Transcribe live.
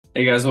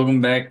Hey guys,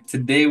 welcome back.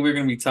 Today we're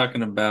going to be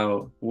talking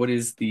about what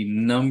is the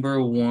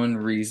number one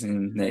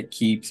reason that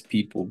keeps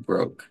people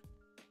broke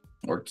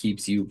or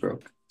keeps you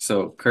broke.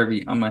 So,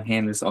 Kirby, I'm going to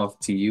hand this off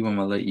to you. I'm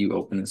going to let you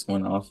open this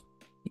one off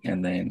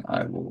and then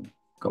I will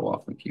go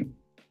off with you.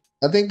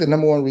 I think the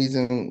number one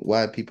reason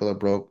why people are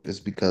broke is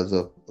because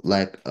of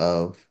lack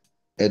of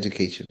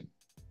education.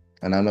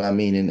 And I'm not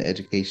meaning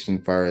education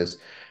as far as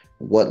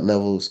what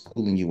level of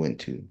schooling you went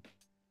to.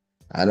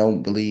 I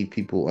don't believe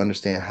people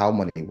understand how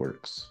money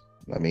works.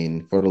 I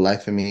mean, for the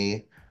life of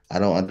me, I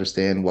don't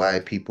understand why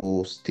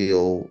people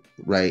still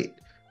write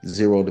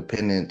zero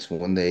dependents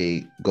when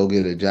they go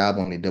get a job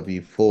on the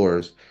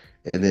W-4s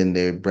and then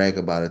they brag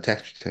about a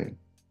tax return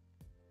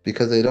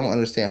because they don't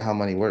understand how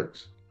money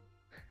works.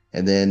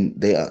 And then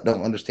they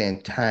don't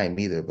understand time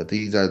either. But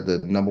these are the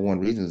number one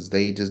reasons.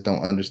 They just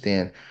don't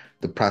understand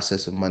the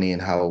process of money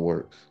and how it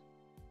works.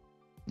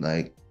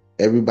 Like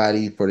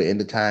everybody for the end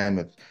of time,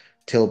 if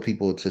tell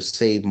people to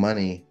save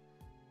money,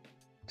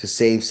 to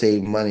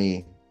save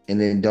money, and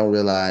then don't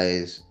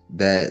realize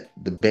that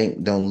the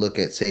bank don't look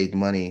at saved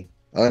money.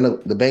 Oh no,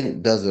 the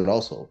bank does it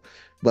also,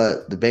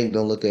 but the bank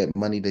don't look at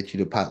money that you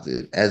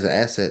deposit as an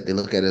asset. They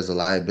look at it as a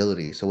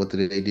liability. So what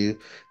do?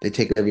 They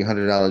take every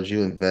 $100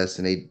 you invest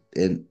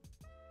and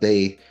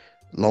they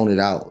loan it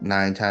out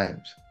 9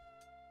 times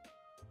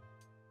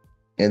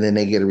and then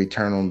they get a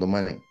return on the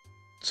money.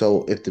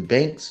 So if the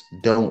banks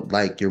don't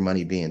like your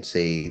money being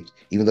saved,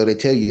 even though they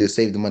tell you to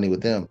save the money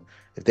with them,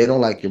 if they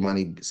don't like your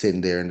money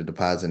sitting there in the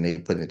deposit and they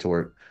putting it to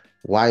work,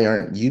 why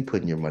aren't you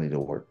putting your money to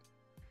work?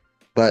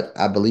 But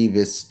I believe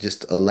it's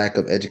just a lack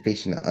of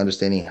education and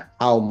understanding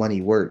how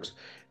money works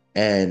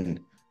and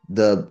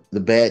the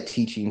bad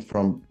teaching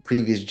from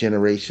previous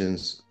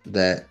generations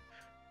that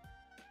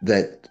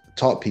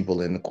taught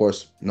people. And of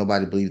course,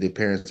 nobody believed their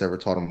parents ever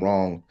taught them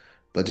wrong,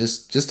 but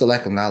just a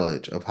lack of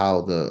knowledge of how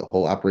the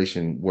whole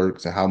operation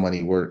works and how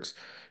money works.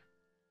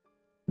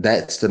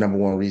 That's the number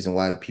one reason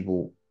why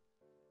people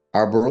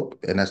are broke,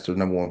 and that's the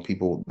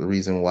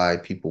reason why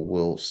people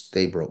will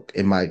stay broke,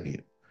 in my view.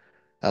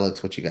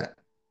 Alex, what you got?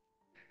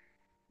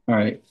 All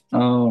right.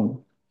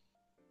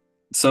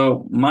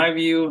 So my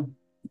view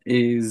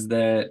is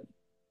that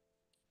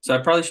I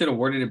probably should have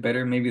worded it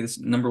better. Maybe this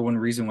number one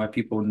reason why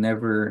people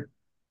never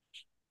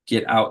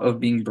get out of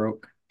being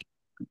broke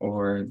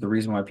or the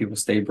reason why people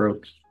stay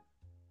broke.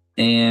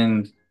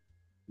 And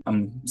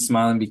I'm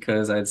smiling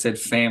because I had said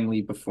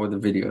family before the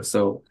video.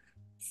 So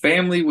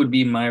family would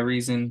be my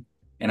reason,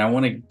 and I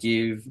want to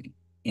give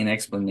an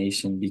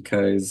explanation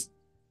because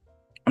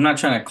I'm not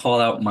trying to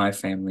call out my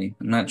family.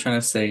 I'm not trying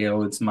to say,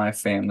 oh, it's my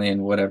family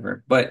and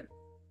whatever. But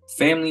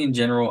family in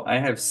general, I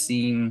have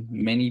seen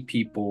many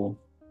people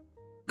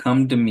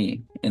come to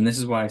me, and this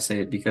is why I say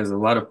it because a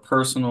lot of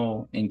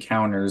personal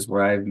encounters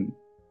where I've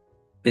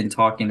been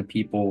talking to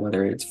people,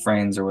 whether it's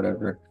friends or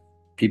whatever,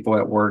 people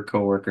at work,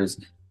 coworkers,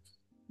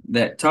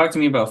 that talk to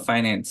me about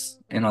finance,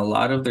 and a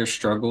lot of their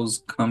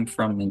struggles come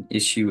from an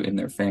issue in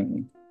their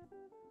family.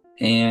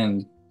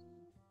 And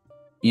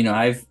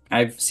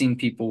I've seen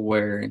people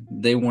where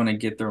they want to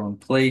get their own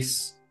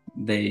place,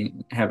 they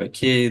have a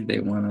kid, they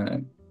want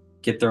to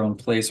get their own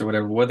place or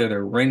whatever, whether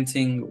they're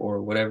renting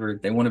or whatever,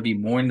 they want to be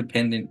more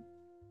independent,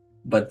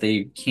 but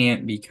they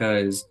can't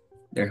because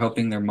they're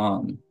helping their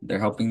mom. They're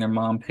helping their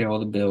mom pay all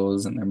the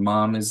bills, and their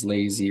mom is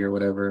lazy or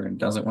whatever and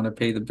doesn't want to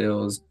pay the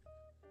bills.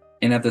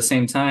 And at the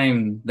same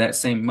time, that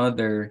same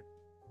mother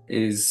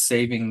is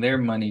saving their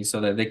money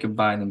so that they could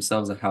buy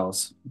themselves a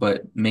house,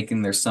 but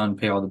making their son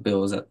pay all the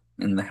bills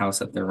in the house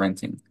that they're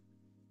renting.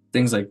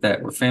 Things like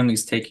that, where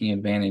families taking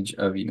advantage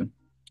of you.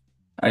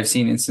 I've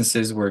seen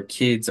instances where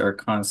kids are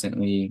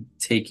constantly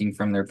taking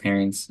from their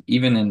parents,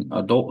 even in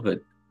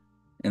adulthood,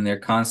 and they're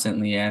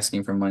constantly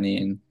asking for money.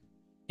 And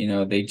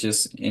they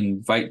just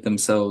invite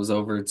themselves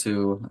over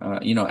to,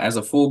 as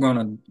a full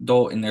grown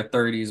adult in their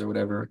 30s or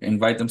whatever,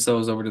 invite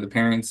themselves over to the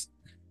parents.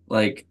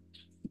 Like,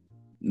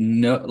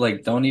 no,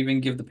 like, don't even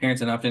give the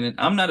parents an option. And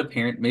I'm not a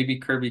parent. Maybe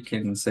Kirby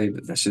can say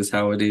that that's just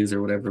how it is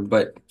or whatever.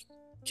 But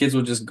kids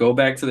will just go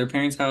back to their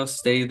parents' house,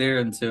 stay there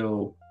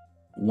until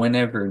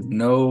whenever.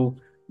 No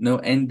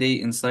end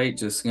date in sight.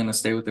 Just gonna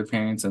stay with their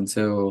parents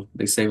until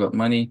they save up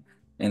money,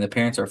 and the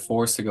parents are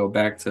forced to go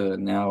back to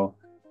now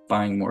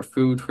buying more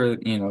food for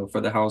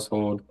the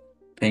household,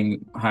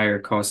 paying higher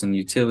costs in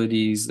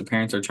utilities. The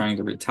parents are trying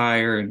to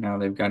retire, and now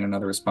they've got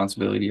another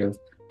responsibility of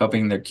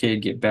helping their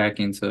kid get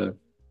back into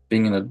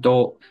being an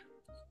adult.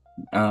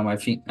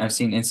 I've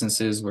seen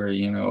instances where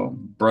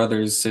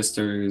brothers,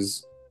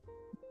 sisters,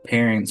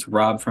 parents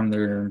rob from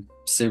their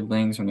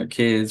siblings, from their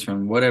kids,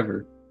 from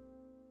whatever.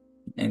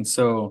 And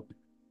so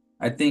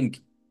I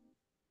think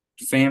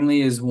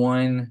family is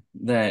one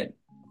that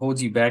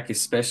holds you back,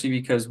 especially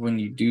because when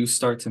you do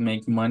start to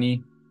make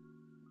money,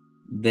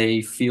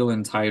 they feel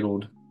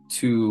entitled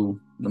to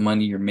the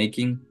money you're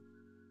making.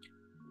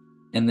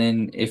 And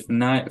then if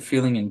not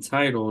feeling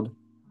entitled,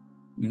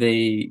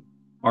 they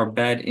are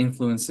bad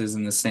influences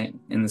in the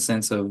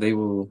sense of they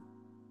will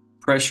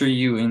pressure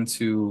you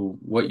into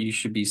what you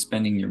should be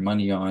spending your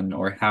money on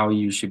or how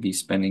you should be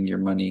spending your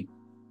money.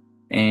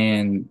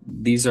 And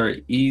these are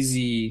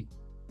easy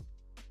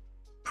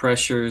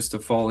pressures to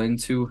fall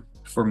into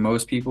for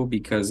most people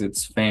because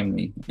it's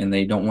family and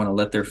they don't want to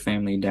let their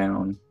family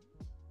down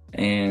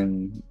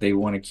and they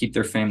want to keep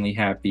their family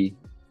happy,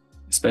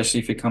 especially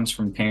if it comes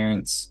from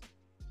parents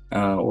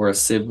or a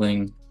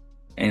sibling.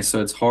 And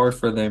so it's hard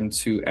for them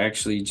to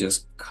actually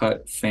just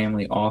cut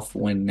family off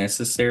when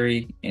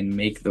necessary and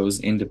make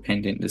those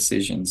independent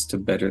decisions to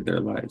better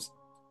their lives.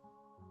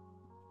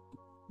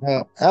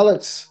 Now,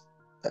 Alex,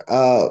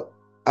 uh,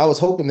 I was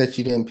hoping that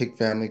you didn't pick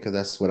family because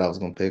that's what I was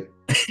gonna pick.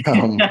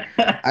 Um,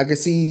 I could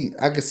see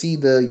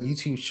the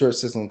YouTube short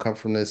system come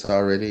from this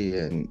already,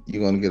 and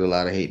you're gonna get a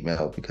lot of hate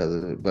mail because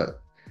of it.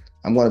 But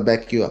I'm gonna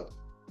back you up.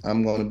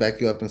 I'm gonna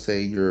back you up and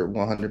say you're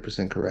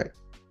 100% correct.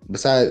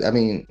 Besides, I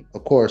mean,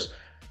 of course,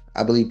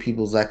 I believe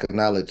people's lack of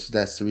knowledge,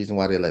 that's the reason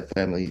why they let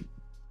family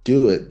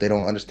do it. They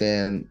don't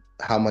understand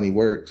how money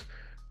works.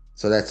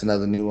 So that's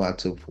another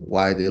nuance of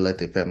why they let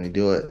their family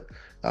do it.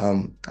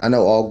 I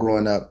know all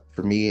growing up,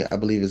 for me, I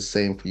believe it's the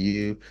same for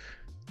you.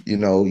 You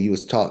know, you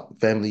was taught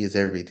family is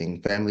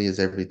everything, family is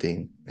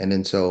everything. And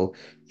then so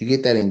you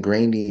get that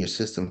ingrained in your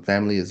system,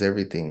 family is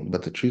everything.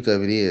 But the truth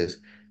of it is,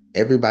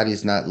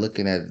 everybody's not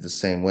looking at it the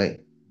same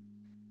way.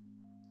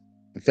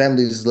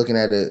 Family is looking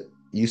at it.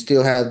 You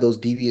still have those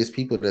devious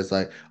people that's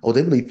like, oh,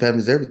 they believe family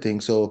is everything.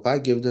 So if I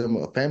give them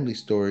a family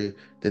story,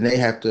 then they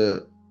have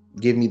to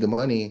give me the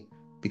money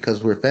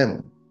because we're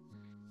family.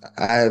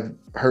 I've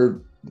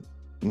heard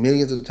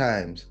millions of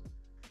times,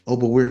 oh,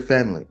 but we're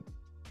family.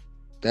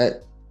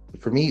 That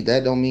for me,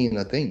 that don't mean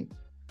a thing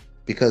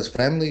because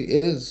family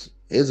is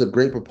a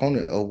great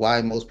proponent of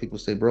why most people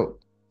stay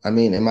broke. I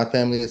mean, in my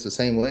family, it's the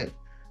same way.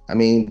 I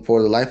mean,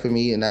 for the life of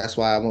me, and that's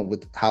why I went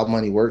with how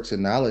money works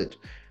and knowledge.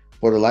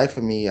 For the life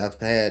of me, I've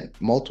had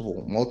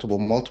multiple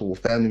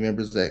family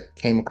members that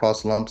came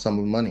across a lump sum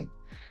of money.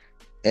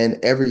 And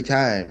every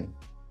time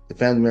the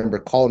family member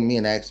called me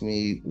and asked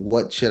me,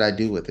 what should I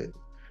do with it?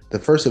 The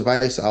first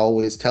advice I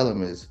always tell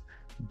them is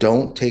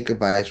don't take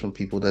advice from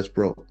people that's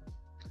broke.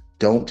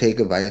 Don't take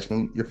advice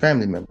from your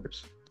family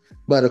members.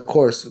 But of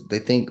course, they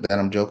think that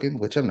I'm joking,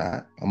 which I'm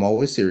not. I'm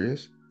always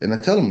serious. And I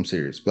tell them I'm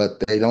serious, but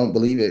they don't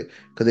believe it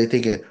because they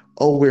think,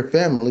 oh, we're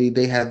family.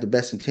 They have the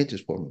best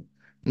intentions for me.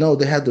 No,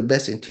 they have the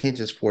best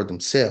intentions for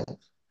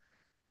themselves.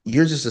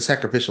 You're just a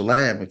sacrificial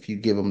lamb if you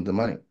give them the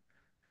money.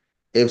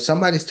 If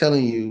somebody's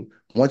telling you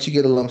once you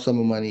get a lump sum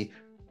of money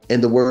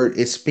and the word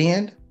is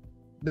spend,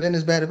 then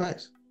it's bad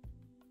advice.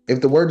 If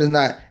the word does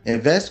not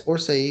invest or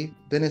save,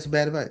 then it's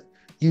bad advice.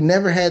 You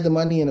never had the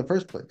money in the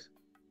first place.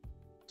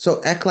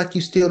 So act like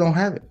you still don't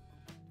have it.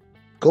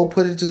 Go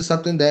put it to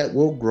something that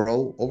will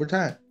grow over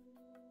time.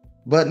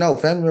 But no,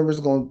 family members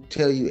are going to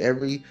tell you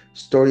every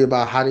story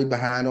about how they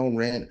behind on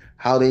rent,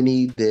 how they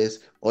need this,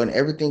 and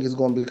everything is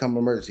going to become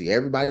emergency.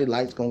 Everybody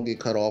lights going to get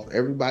cut off.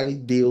 Everybody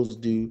deals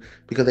due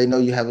because they know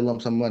you have a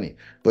lump sum of money.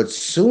 But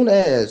soon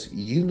as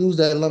you lose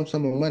that lump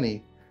sum of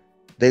money,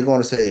 they're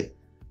going to say,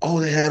 "Oh,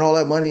 they had all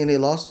that money and they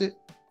lost it."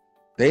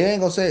 They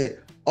ain't going to say,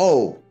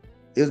 "Oh,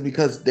 it's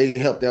because they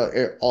helped out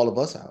all of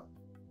us out."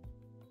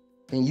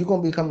 And you're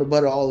going to become the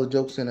butt of all the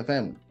jokes in the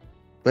family.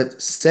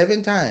 But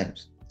seven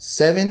times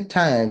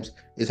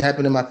it's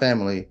happened in my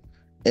family,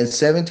 and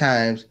seven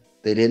times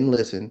they didn't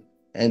listen,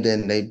 and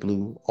then they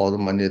blew all the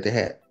money that they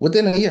had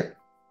within a year.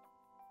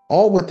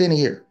 All within a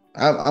year.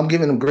 I'm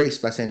giving them grace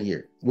by saying a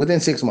year, within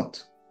 6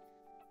 months.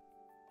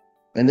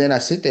 And then I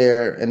sit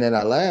there and then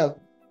I laugh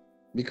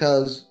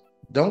because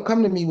don't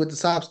come to me with the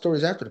sob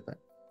stories after the fact.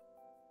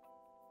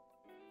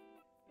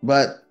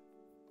 But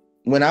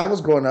when I was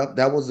growing up,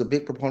 that was a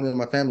big proponent of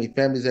my family.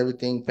 Family is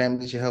everything.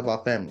 Family should help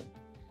our family.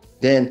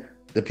 Then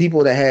the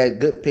people that had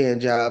good paying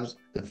jobs,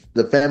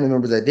 the family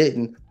members that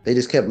didn't, they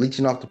just kept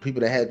leeching off the people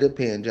that had good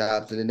paying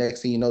jobs. And the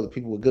next thing you know, the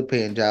people with good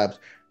paying jobs,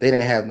 they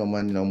didn't have no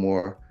money no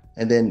more.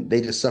 And then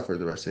they just suffered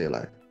the rest of their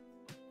life.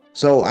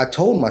 So I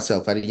told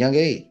myself at a young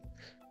age,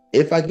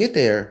 if I get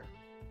there,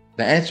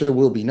 the answer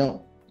will be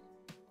no.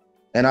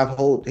 And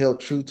held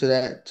true to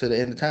that to the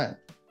end of time.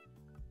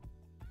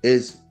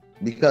 Is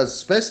because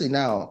especially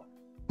now,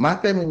 my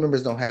family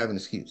members don't have an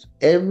excuse.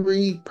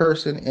 Every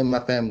person in my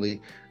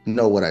family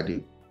know what I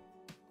do.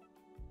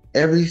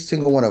 Every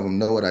single one of them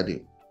know what I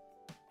do.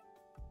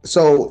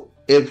 So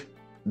if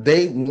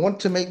they want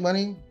to make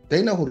money,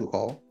 they know who to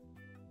call,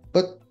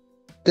 but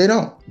they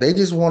don't. They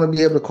just want to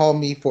be able to call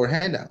me for a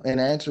handout. And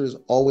the answer is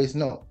always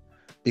no,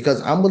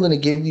 because I'm willing to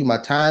give you my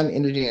time,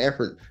 energy, and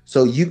effort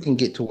so you can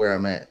get to where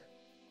I'm at.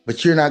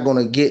 But you're not going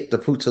to get the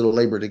fruits of the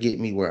labor to get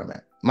me where I'm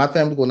at. My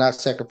family will not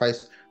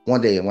sacrifice one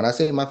day. And when I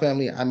say my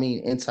family, I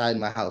mean inside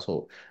my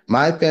household.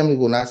 My family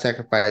will not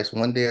sacrifice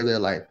one day of their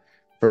life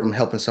from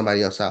helping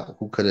somebody else out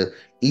who could have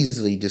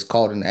easily just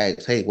called and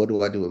asked, hey, what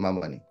do I do with my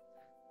money?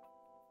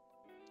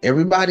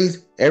 Everybody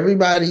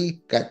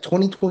got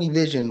 20/20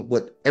 vision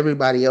what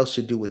everybody else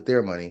should do with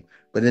their money,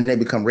 but then they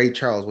become Ray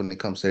Charles when it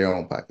comes to their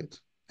own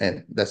pockets.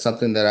 And that's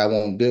something that I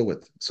won't deal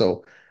with.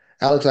 So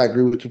Alex, I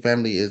agree with you.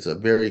 Family is a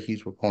very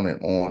huge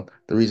proponent on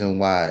the reason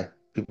why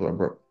people are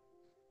broke.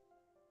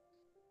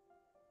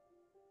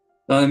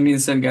 So that being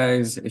said,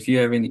 guys, if you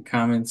have any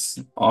comments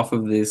off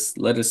of this,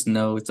 let us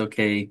know. It's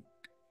okay.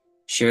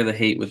 Share the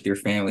hate with your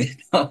family.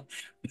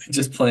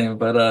 Just playing,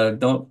 but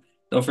don't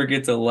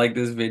forget to like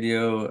this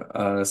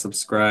video,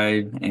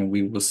 subscribe, and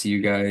we will see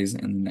you guys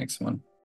in the next one.